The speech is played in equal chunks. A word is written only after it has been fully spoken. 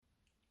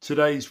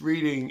Today's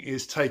reading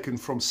is taken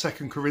from 2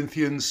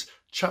 Corinthians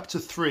chapter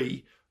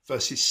 3,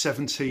 verses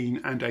 17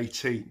 and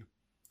 18.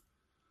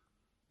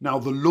 Now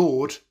the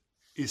Lord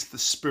is the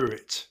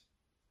Spirit,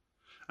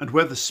 and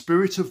where the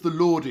Spirit of the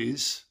Lord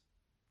is,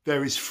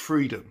 there is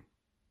freedom.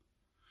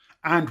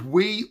 And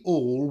we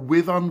all,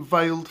 with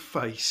unveiled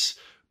face,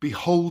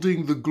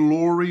 beholding the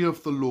glory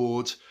of the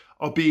Lord,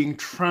 are being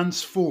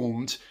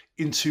transformed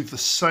into the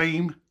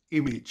same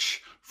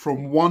image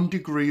from one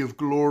degree of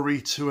glory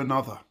to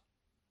another.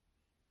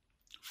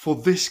 For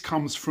this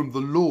comes from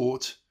the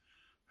Lord,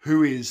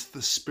 who is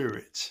the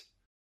Spirit.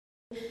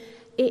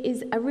 It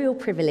is a real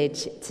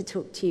privilege to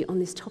talk to you on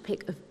this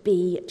topic of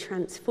be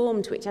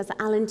transformed, which, as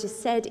Alan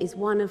just said, is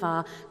one of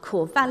our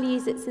core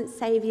values at St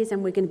Saviour's,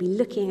 and we're going to be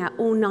looking at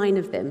all 9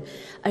 of them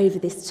over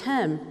this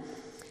term.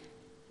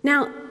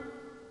 Now,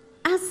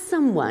 as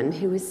someone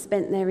who has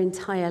spent their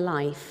entire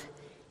life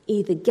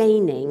either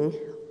gaining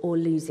or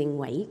losing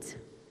weight,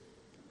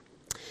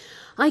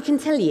 I can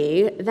tell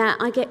you that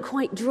I get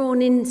quite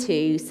drawn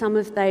into some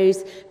of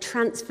those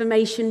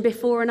transformation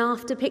before and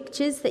after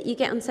pictures that you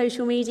get on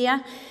social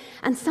media.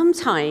 And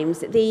sometimes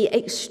the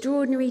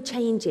extraordinary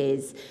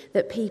changes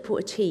that people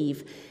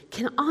achieve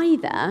can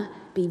either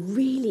be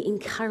really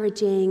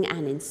encouraging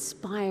and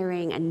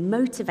inspiring and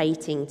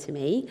motivating to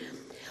me,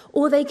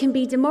 or they can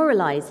be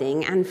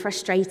demoralising and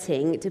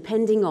frustrating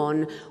depending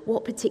on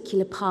what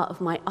particular part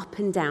of my up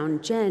and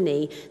down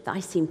journey that I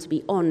seem to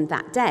be on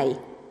that day.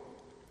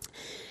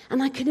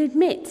 And I can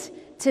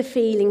admit to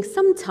feeling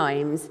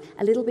sometimes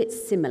a little bit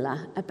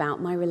similar about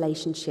my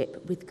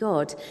relationship with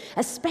God,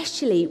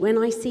 especially when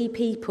I see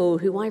people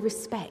who I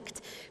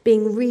respect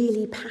being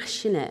really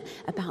passionate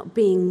about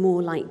being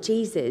more like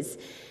Jesus.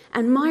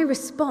 And my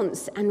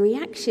response and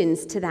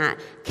reactions to that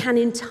can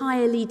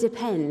entirely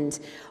depend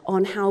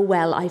on how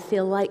well I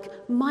feel like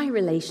my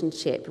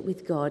relationship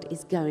with God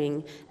is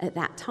going at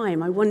that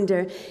time. I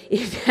wonder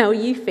how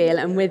you feel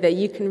and whether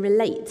you can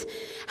relate.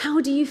 How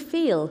do you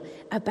feel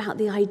about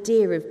the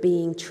idea of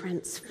being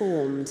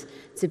transformed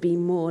to be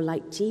more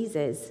like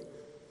Jesus?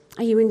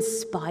 Are you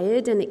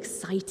inspired and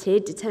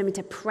excited, determined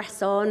to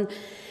press on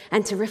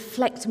and to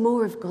reflect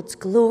more of God's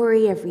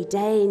glory every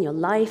day in your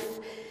life?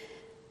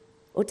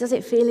 Or does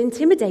it feel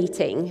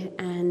intimidating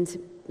and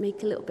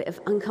make a little bit of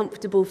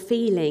uncomfortable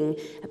feeling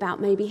about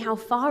maybe how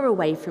far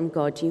away from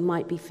God you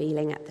might be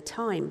feeling at the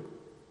time?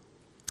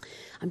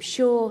 I'm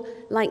sure,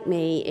 like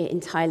me, it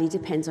entirely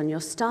depends on your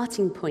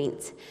starting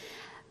point.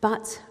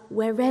 But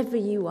wherever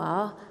you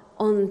are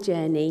on the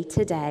journey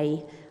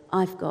today,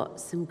 I've got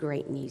some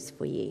great news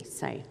for you.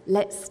 So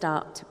let's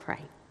start to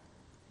pray.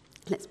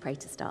 Let's pray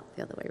to start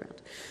the other way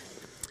around.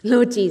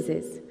 Lord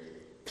Jesus,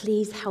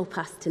 please help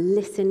us to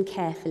listen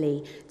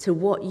carefully to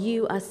what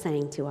you are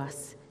saying to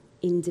us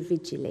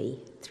individually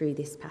through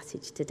this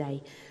passage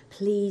today.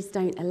 Please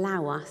don't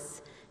allow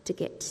us to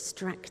get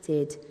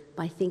distracted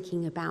by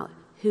thinking about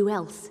who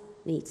else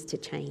needs to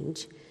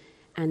change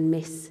and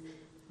miss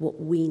what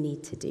we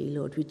need to do.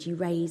 Lord, would you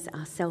raise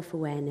our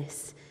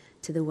self-awareness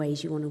to the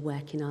ways you want to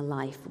work in our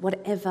life?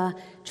 Whatever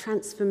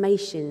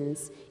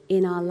transformations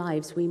in our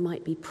lives we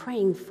might be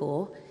praying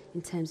for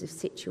in terms of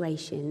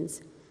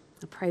situations,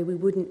 I pray we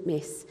wouldn't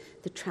miss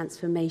the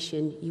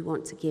transformation you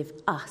want to give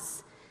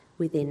us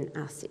within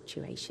our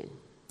situation.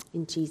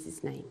 In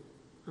Jesus' name,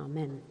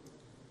 amen.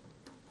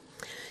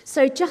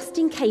 So just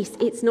in case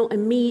it's not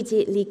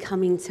immediately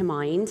coming to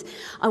mind,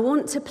 I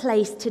want to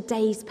place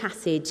today's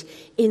passage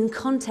in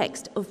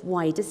context of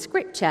wider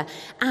scripture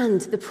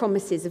and the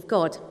promises of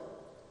God.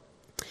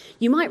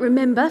 You might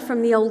remember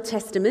from the Old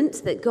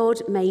Testament that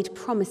God made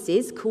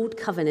promises called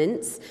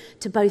covenants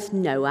to both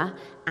Noah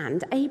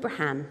and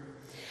Abraham.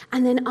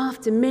 And then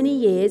after many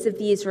years of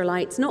the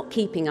Israelites not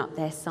keeping up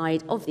their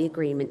side of the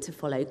agreement to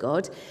follow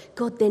God,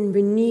 God then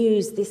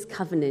renews this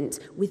covenant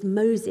with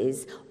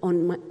Moses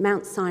on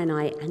Mount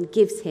Sinai and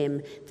gives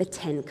him the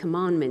 10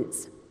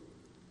 Commandments.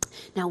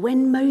 Now,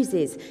 when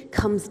Moses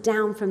comes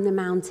down from the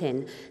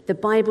mountain, the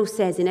Bible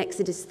says in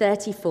Exodus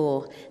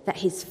 34 that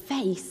his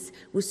face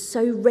was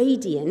so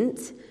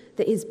radiant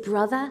that his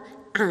brother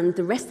and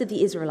the rest of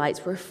the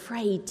Israelites were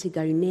afraid to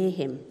go near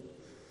him.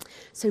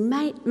 So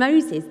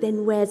Moses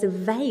then wears a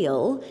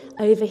veil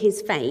over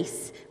his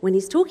face when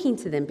he's talking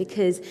to them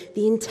because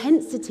the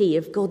intensity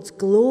of God's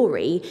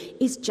glory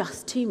is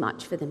just too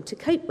much for them to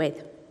cope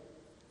with.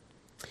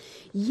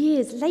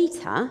 Years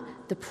later,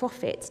 the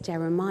prophet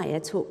Jeremiah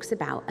talks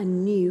about a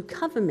new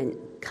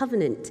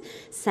covenant,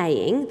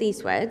 saying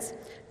these words,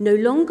 "No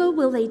longer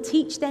will they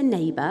teach their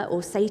neighbor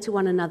or say to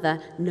one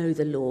another, 'Know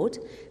the Lord,'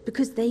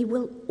 because they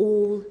will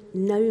all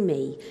know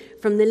me,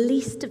 from the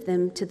least of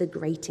them to the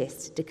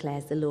greatest,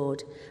 declares the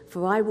Lord.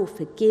 For I will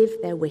forgive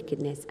their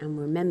wickedness and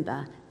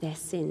remember their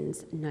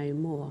sins no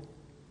more."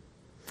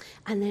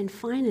 And then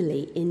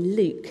finally, in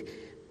Luke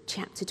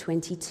chapter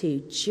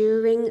 22,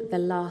 during the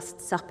Last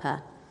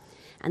Supper,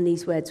 and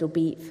these words will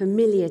be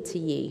familiar to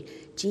you,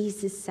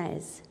 Jesus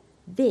says,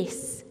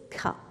 "This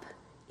cup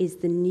is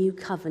the new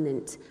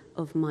covenant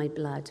of my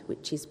blood,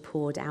 which is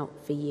poured out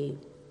for you."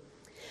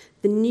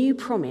 The new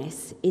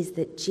promise is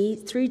that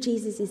through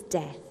Jesus'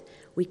 death,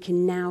 we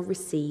can now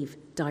receive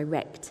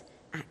direct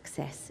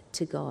access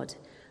to God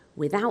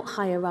without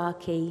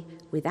hierarchy,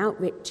 without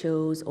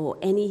rituals, or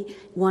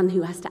anyone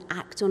who has to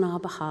act on our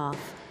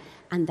behalf,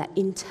 and that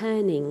in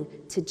turning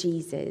to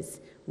Jesus,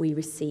 we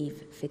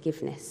receive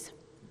forgiveness.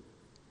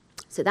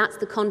 So that's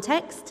the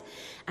context,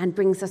 and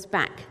brings us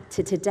back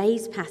to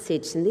today's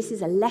passage. And this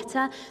is a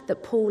letter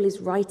that Paul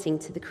is writing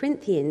to the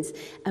Corinthians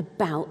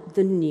about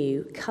the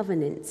new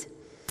covenant.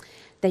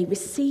 They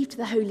received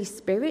the Holy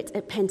Spirit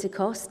at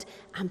Pentecost,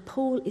 and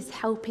Paul is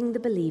helping the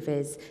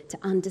believers to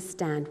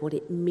understand what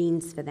it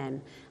means for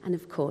them. And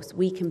of course,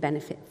 we can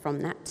benefit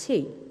from that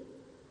too.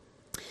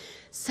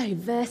 So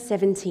verse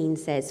 17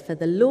 says, "For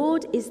the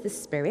Lord is the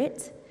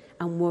Spirit,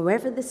 and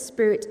wherever the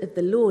Spirit of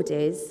the Lord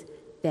is,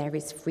 there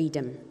is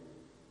freedom."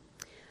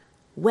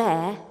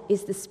 Where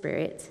is the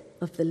Spirit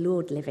of the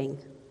Lord living?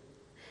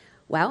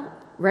 Well,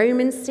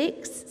 Romans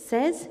 6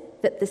 says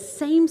that the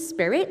same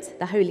Spirit,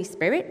 the Holy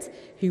Spirit,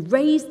 who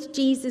raised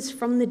Jesus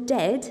from the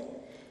dead,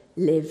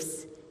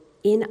 lives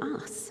in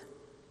us.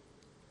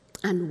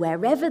 And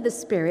wherever the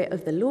Spirit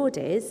of the Lord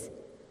is,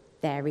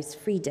 there is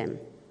freedom.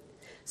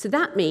 So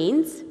that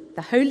means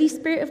the Holy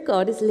Spirit of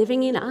God is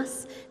living in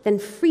us, then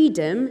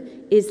freedom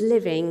is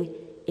living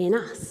in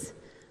us.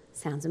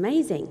 Sounds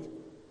amazing.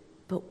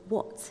 But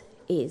what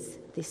is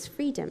this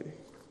freedom?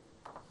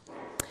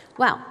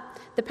 Well,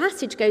 the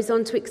passage goes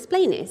on to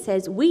explain it. It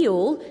says, "We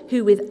all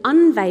who with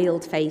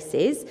unveiled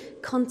faces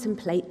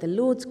contemplate the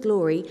Lord's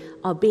glory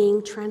are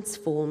being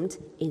transformed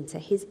into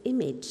his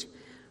image."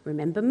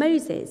 Remember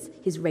Moses,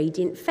 his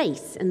radiant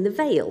face and the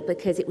veil,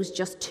 because it was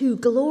just too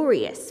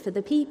glorious for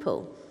the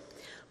people.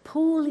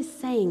 Paul is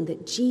saying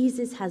that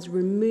Jesus has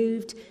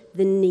removed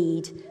the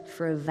need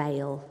for a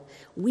veil.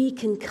 We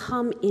can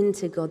come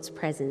into God's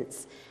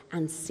presence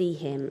and see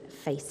him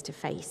face to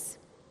face.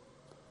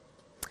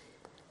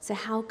 So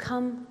how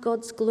come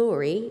God's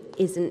glory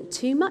isn't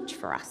too much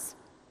for us?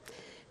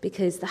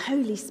 Because the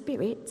Holy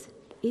Spirit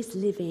is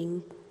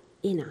living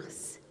in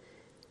us.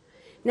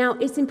 Now,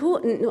 it's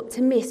important not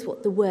to miss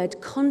what the word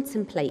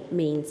contemplate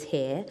means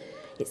here.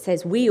 It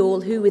says, "We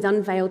all who with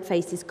unveiled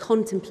faces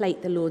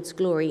contemplate the Lord's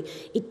glory."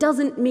 It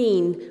doesn't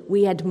mean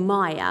we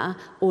admire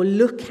or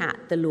look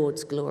at the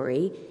Lord's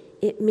glory.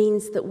 It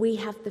means that we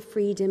have the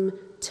freedom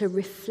to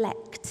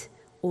reflect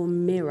or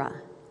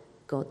mirror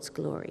God's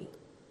glory.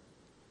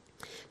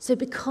 So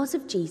because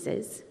of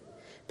Jesus,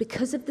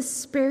 because of the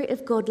Spirit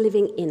of God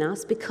living in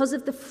us, because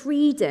of the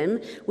freedom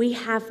we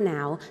have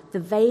now, the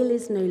veil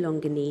is no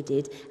longer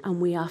needed,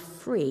 and we are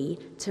free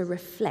to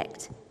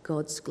reflect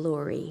God's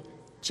glory,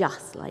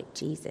 just like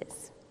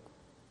Jesus.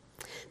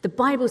 The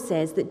Bible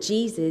says that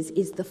Jesus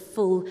is the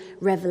full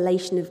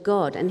revelation of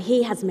God, and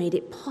he has made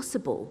it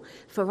possible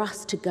for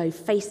us to go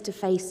face to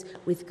face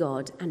with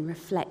God and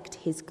reflect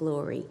his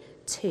glory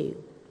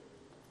too.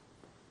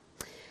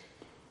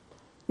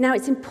 Now,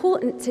 it's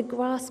important to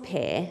grasp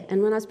here,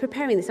 and when I was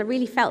preparing this, I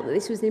really felt that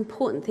this was an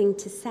important thing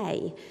to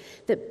say,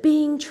 that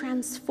being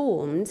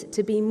transformed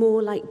to be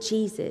more like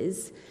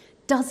Jesus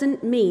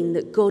doesn't mean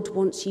that God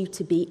wants you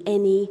to be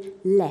any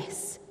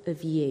less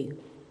of you.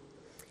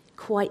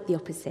 Quite the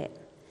opposite.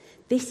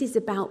 This is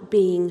about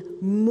being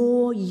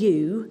more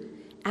you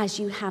as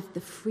you have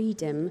the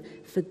freedom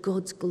for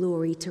God's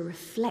glory to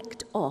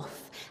reflect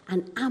off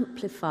and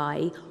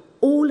amplify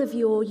all of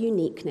your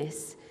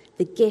uniqueness,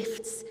 the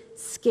gifts,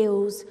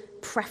 skills,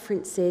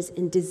 preferences,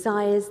 and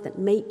desires that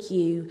make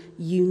you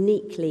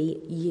uniquely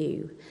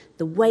you,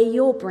 the way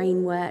your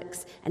brain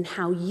works and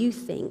how you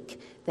think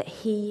that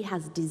he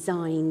has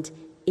designed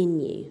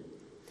in you.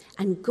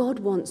 And God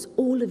wants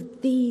all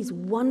of these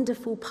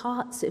wonderful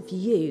parts of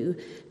you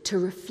to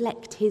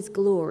reflect his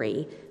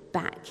glory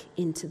back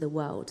into the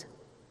world.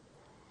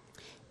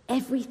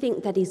 Everything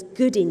that is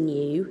good in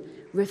you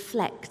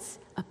reflects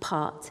a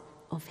part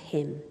of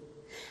him.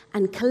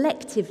 And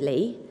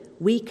collectively,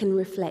 we can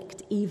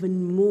reflect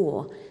even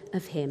more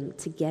of him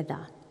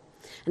together.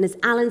 And as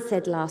Alan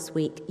said last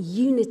week,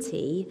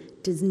 unity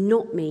does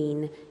not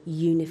mean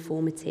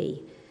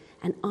uniformity.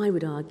 And I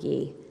would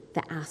argue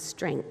that our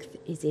strength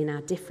is in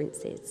our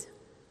differences.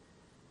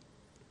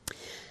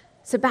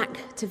 So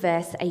back to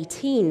verse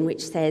 18,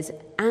 which says,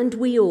 "And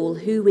we all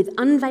who with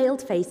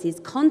unveiled faces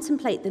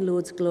contemplate the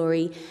Lord's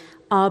glory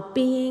are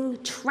being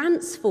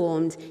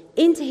transformed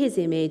into his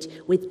image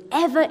with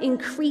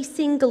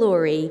ever-increasing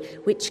glory,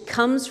 which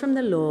comes from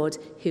the Lord,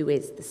 who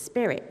is the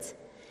Spirit."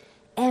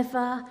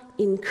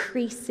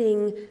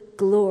 Ever-increasing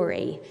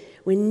glory.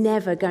 We're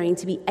never going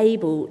to be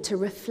able to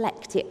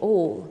reflect it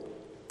all.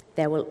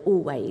 There will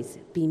always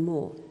be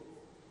more.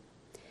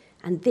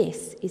 And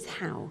this is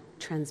how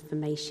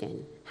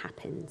transformation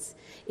happens.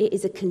 It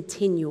is a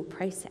continual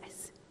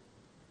process.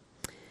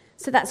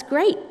 So that's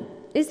great,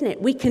 isn't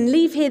it? We can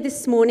leave here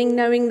this morning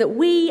knowing that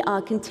we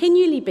are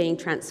continually being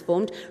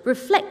transformed,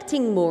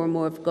 reflecting more and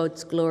more of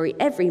God's glory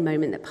every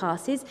moment that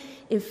passes.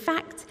 In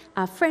fact,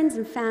 our friends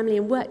and family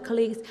and work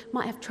colleagues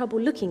might have trouble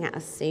looking at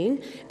us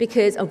soon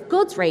because of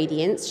God's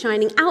radiance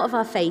shining out of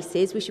our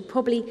faces. We should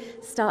probably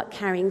start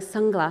carrying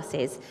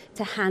sunglasses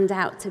to hand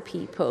out to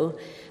people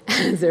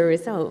as a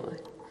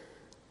result.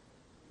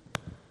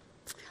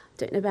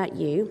 Don't know about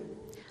you,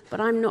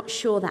 but I'm not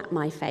sure that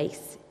my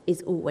face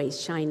is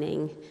always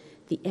shining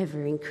the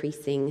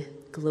ever-increasing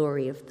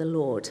glory of the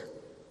Lord.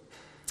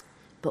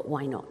 But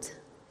why not?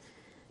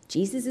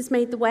 Jesus has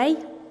made the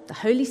way. The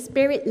Holy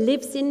Spirit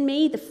lives in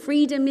me. The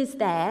freedom is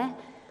there.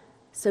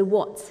 So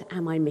what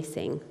am I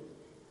missing?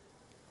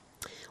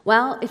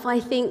 Well, if I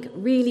think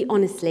really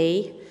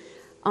honestly,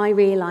 I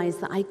realise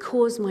that I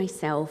cause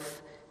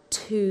myself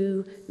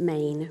two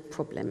main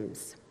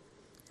problems.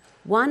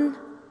 One,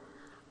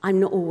 I'm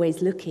not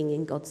always looking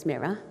in God's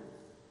mirror.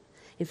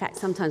 In fact,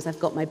 sometimes I've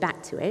got my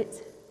back to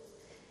it.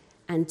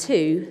 And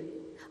two,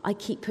 I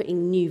keep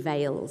putting new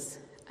veils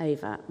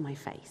over my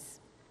face.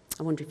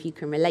 I wonder if you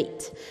can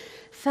relate.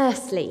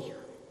 Firstly,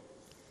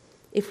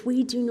 if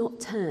we do not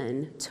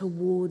turn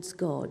towards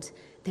God,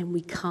 then we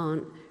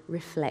can't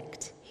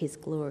reflect his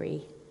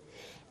glory.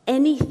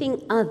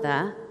 Anything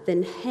other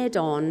than head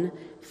on,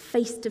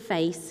 face to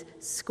face,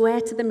 square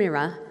to the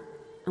mirror,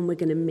 and we're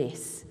going to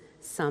miss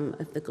some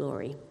of the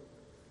glory.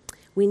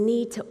 We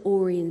need to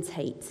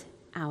orientate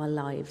our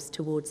lives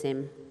towards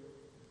him.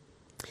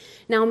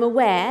 Now, I'm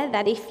aware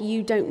that if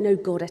you don't know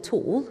God at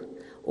all,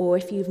 or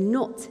if you've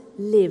not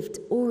lived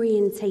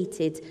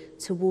orientated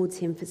towards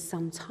him for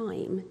some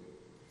time,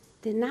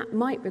 then that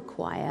might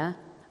require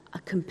a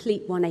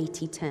complete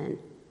 180 turn.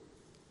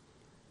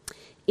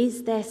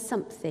 Is there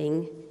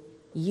something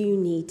you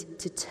need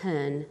to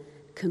turn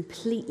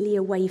completely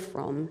away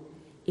from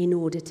in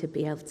order to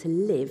be able to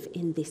live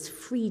in this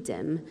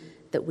freedom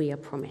that we are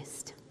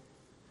promised?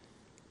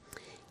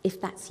 If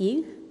that's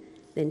you,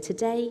 then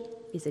today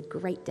is a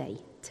great day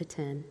to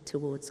turn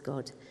towards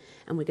God,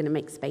 and we're going to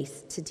make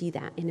space to do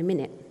that in a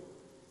minute.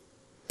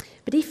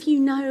 But if you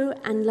know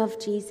and love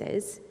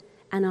Jesus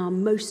and are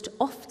most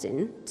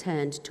often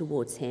turned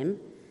towards him,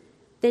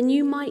 then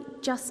you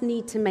might just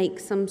need to make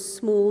some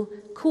small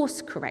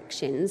course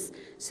corrections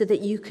so that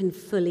you can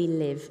fully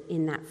live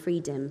in that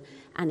freedom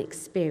and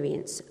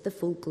experience the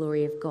full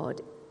glory of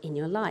God in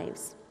your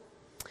lives.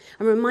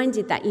 I'm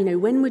reminded that,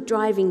 when we're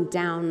driving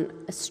down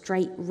a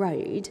straight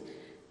road,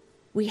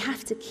 we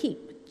have to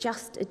keep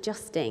just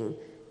adjusting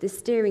the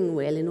steering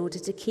wheel in order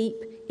to keep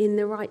in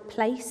the right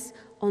place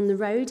on the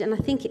road. And I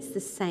think it's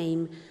the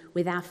same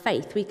with our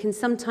faith. We can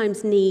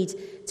sometimes need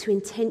to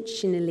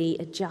intentionally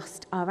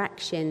adjust our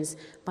actions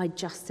by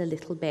just a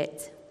little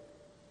bit.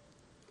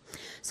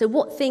 So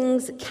what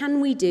things can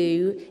we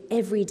do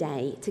every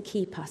day to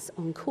keep us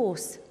on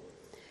course?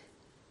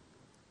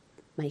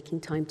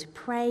 Making time to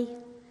pray,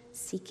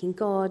 seeking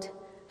God,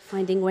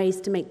 finding ways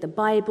to make the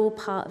Bible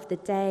part of the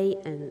day,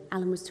 and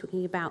Alan was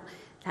talking about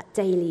that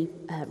daily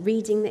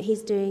reading that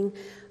he's doing,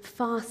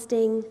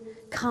 fasting,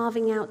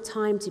 carving out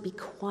time to be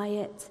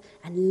quiet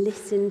and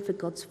listen for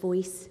God's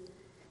voice,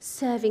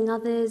 serving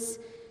others,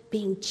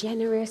 being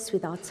generous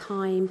with our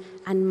time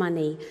and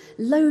money.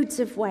 Loads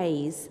of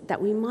ways that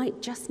we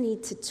might just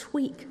need to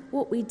tweak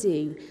what we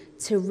do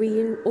to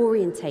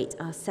reorientate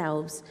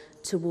ourselves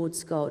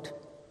towards God.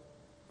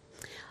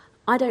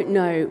 I don't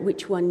know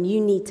which one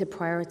you need to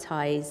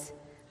prioritize,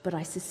 but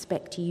I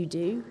suspect you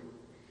do.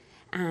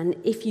 And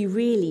if you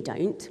really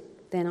don't,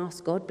 then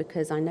ask God,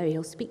 because I know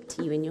he'll speak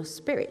to you in your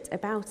spirit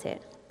about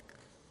it.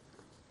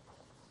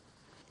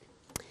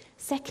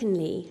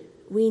 Secondly,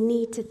 we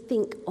need to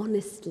think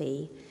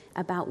honestly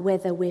about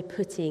whether we're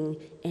putting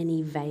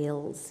any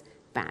veils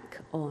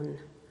back on.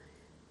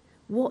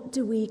 What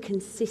do we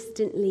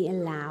consistently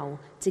allow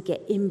to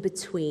get in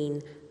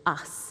between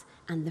us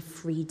and the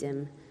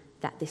freedom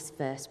that this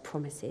verse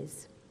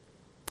promises?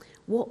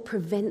 What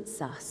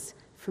prevents us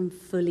from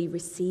fully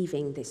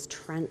receiving this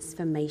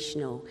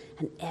transformational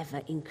and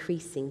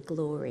ever-increasing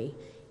glory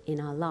in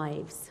our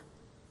lives?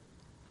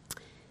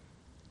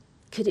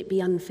 Could it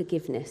be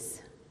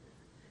unforgiveness?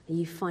 Are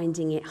you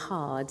finding it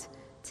hard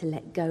to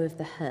let go of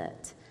the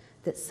hurt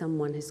that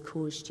someone has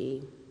caused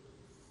you?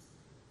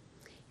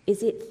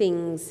 Is it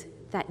things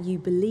that you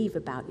believe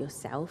about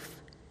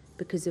yourself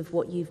because of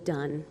what you've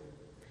done,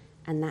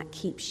 and that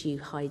keeps you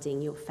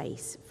hiding your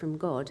face from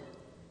God?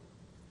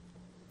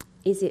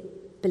 Is it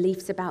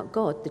beliefs about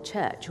God, the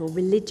church, or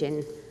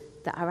religion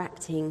that are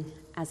acting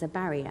as a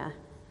barrier?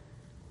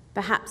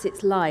 Perhaps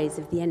it's lies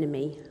of the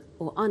enemy,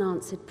 or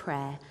unanswered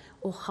prayer,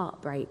 or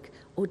heartbreak,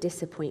 or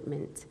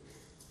disappointment.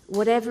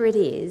 Whatever it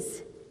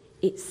is,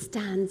 it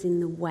stands in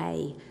the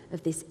way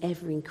of this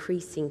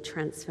ever-increasing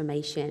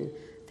transformation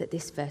that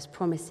this verse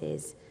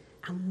promises,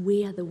 and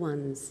we are the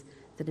ones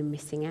that are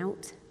missing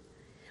out.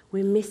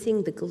 We're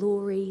missing the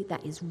glory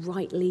that is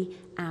rightly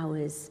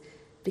ours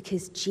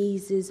because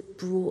Jesus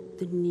brought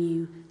the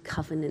new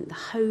covenant. The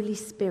Holy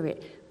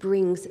Spirit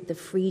brings the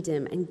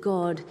freedom, and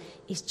God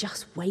is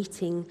just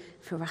waiting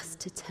for us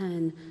to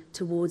turn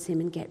towards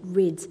him and get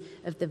rid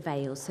of the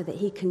veil so that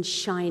he can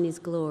shine his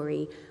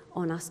glory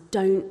on us.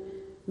 Don't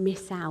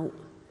miss out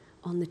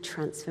on the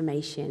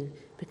transformation,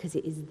 because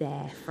it is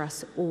there for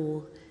us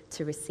all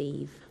to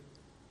receive.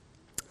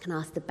 I can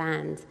ask the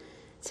band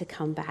to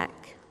come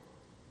back.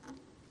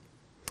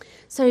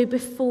 So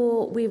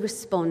before we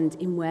respond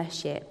in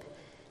worship,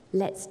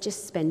 let's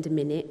just spend a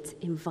minute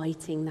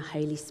inviting the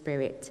Holy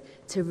Spirit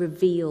to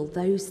reveal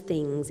those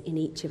things in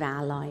each of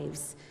our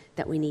lives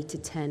that we need to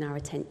turn our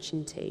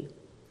attention to.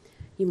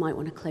 You might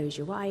want to close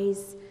your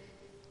eyes.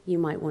 You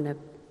might want to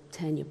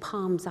turn your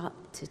palms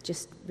up to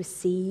just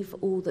receive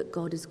all that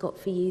God has got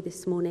for you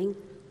this morning.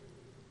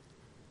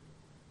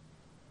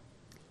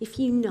 If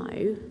you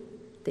know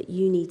that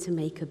you need to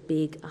make a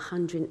big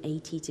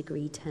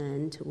 180-degree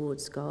turn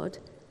towards God,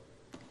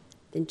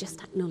 then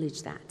just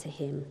acknowledge that to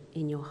him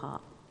in your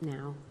heart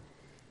now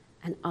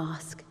and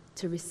ask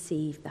to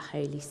receive the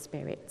Holy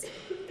Spirit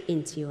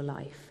into your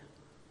life.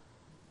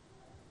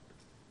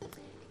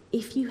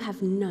 If you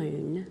have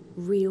known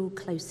real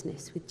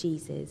closeness with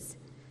Jesus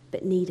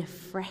but need a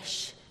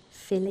fresh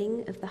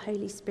filling of the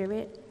Holy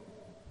Spirit,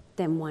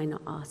 then why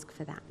not ask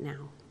for that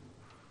now?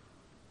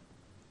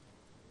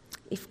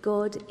 If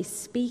God is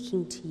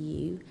speaking to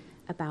you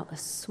about a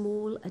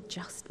small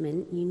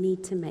adjustment you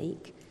need to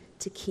make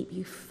to keep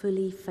you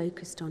fully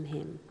focused on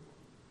him,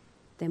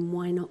 then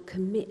why not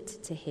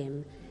commit to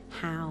him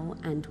how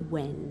and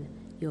when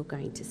you're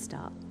going to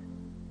start?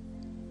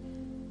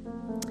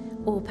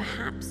 Or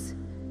perhaps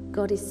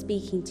God is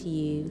speaking to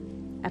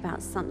you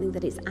about something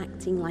that is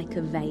acting like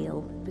a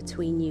veil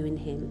between you and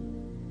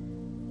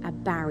him, a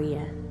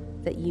barrier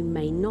that you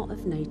may not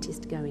have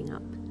noticed going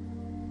up,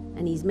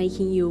 and he's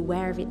making you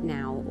aware of it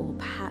now. Or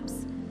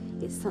perhaps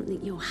it's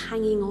something you're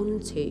hanging on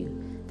to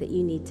that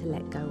you need to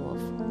let go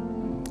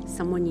of,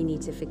 someone you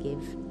need to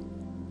forgive.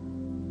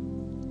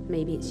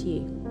 Maybe it's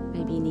you.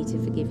 Maybe you need to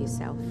forgive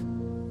yourself.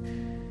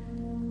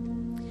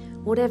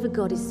 Whatever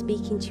God is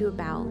speaking to you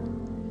about,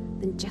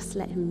 then just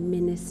let him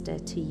minister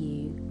to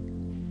you.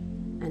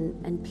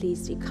 And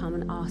please do come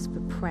and ask for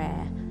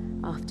prayer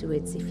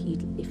afterwards if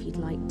you'd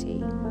like to.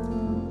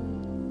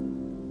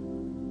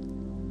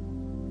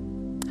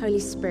 Holy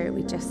Spirit,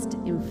 we just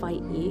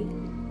invite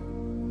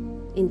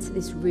you into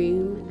this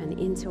room and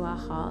into our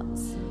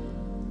hearts.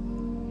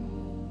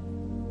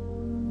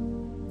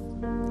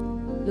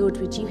 Lord,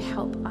 would you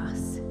help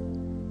us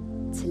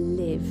to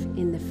live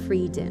in the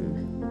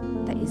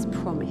freedom that is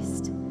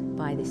promised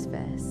by this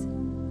verse?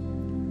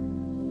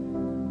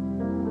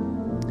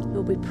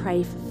 Lord, we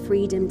pray for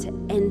freedom to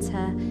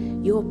enter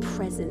your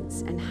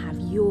presence and have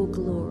your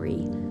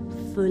glory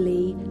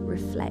fully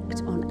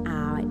reflect on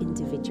our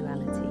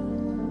individuality,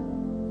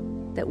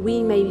 that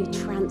we may be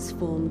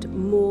transformed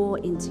more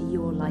into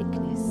your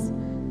likeness,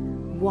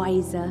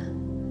 wiser,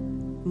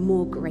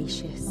 more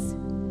gracious,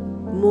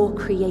 more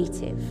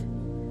creative,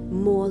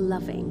 more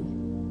loving,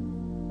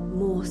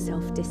 more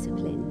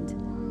self-disciplined,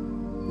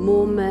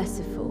 more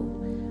merciful,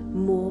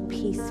 more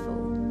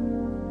peaceful,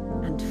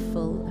 and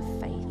full of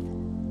faith.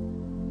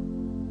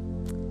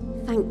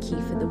 Thank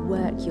you for the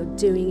work you're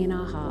doing in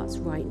our hearts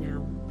right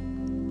now.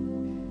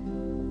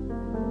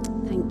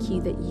 Thank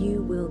you that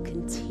you will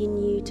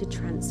continue to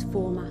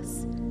transform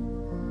us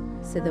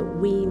so that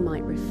we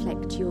might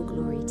reflect your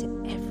glory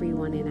to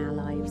everyone in our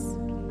lives.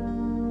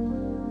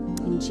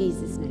 In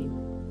Jesus' name.